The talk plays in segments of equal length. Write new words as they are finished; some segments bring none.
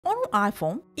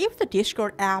iPhone, if the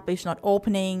Discord app is not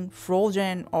opening,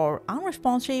 frozen, or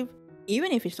unresponsive,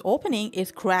 even if it's opening,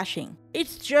 it's crashing.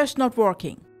 It's just not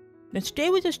working. Then stay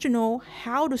with us to know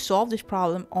how to solve this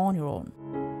problem on your own.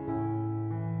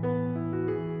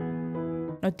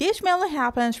 Now, this mainly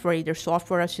happens for either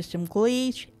software or system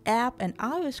glitch, app and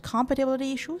iOS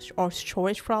compatibility issues, or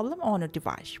storage problem on your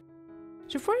device.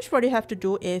 So first, what you have to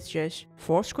do is just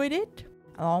force quit it,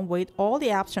 along with all the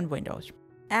apps and windows,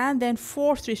 and then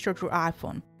force restart your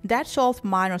iPhone. That solves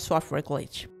minor software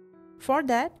glitch. For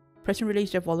that, press and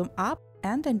release the volume up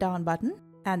and then down button,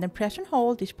 and then press and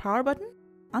hold this power button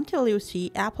until you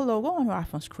see Apple logo on your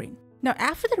iPhone screen. Now,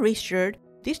 after the restart,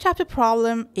 this type of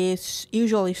problem is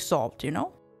usually solved,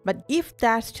 But if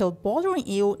that's still bothering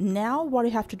you, now what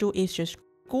you have to do is just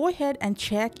go ahead and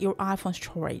check your iPhone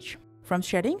storage. From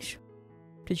settings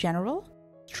to general,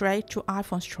 straight to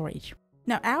iPhone storage.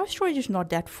 Now, our storage is not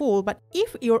that full, but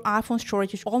if your iPhone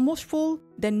storage is almost full,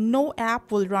 then no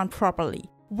app will run properly.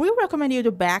 We recommend you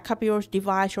to back up your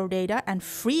device or data and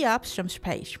free up some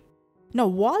space. Now,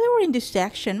 while you're in this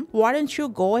section, why don't you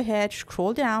go ahead,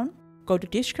 scroll down, go to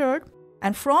Discord,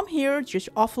 and from here,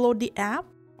 just offload the app,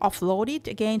 offload it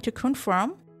again to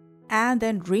confirm, and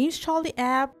then reinstall the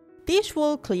app. This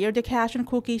will clear the cache and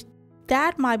cookies.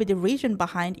 That might be the reason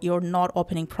behind your not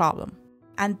opening problem.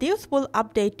 And this will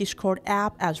update Discord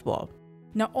app as well.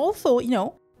 Now also,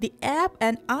 the app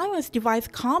and iOS device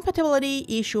compatibility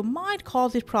issue might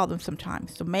cause this problem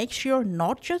sometimes. So make sure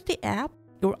not just the app,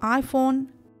 your iPhone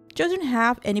doesn't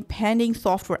have any pending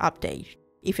software update.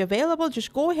 If available,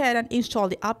 just go ahead and install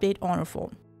the update on your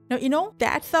phone. Now,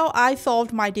 that's how I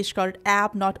solved my Discord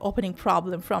app not opening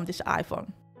problem from this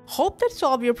iPhone. Hope that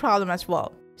solved your problem as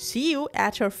well. See you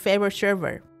at your favorite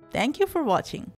server. Thank you for watching.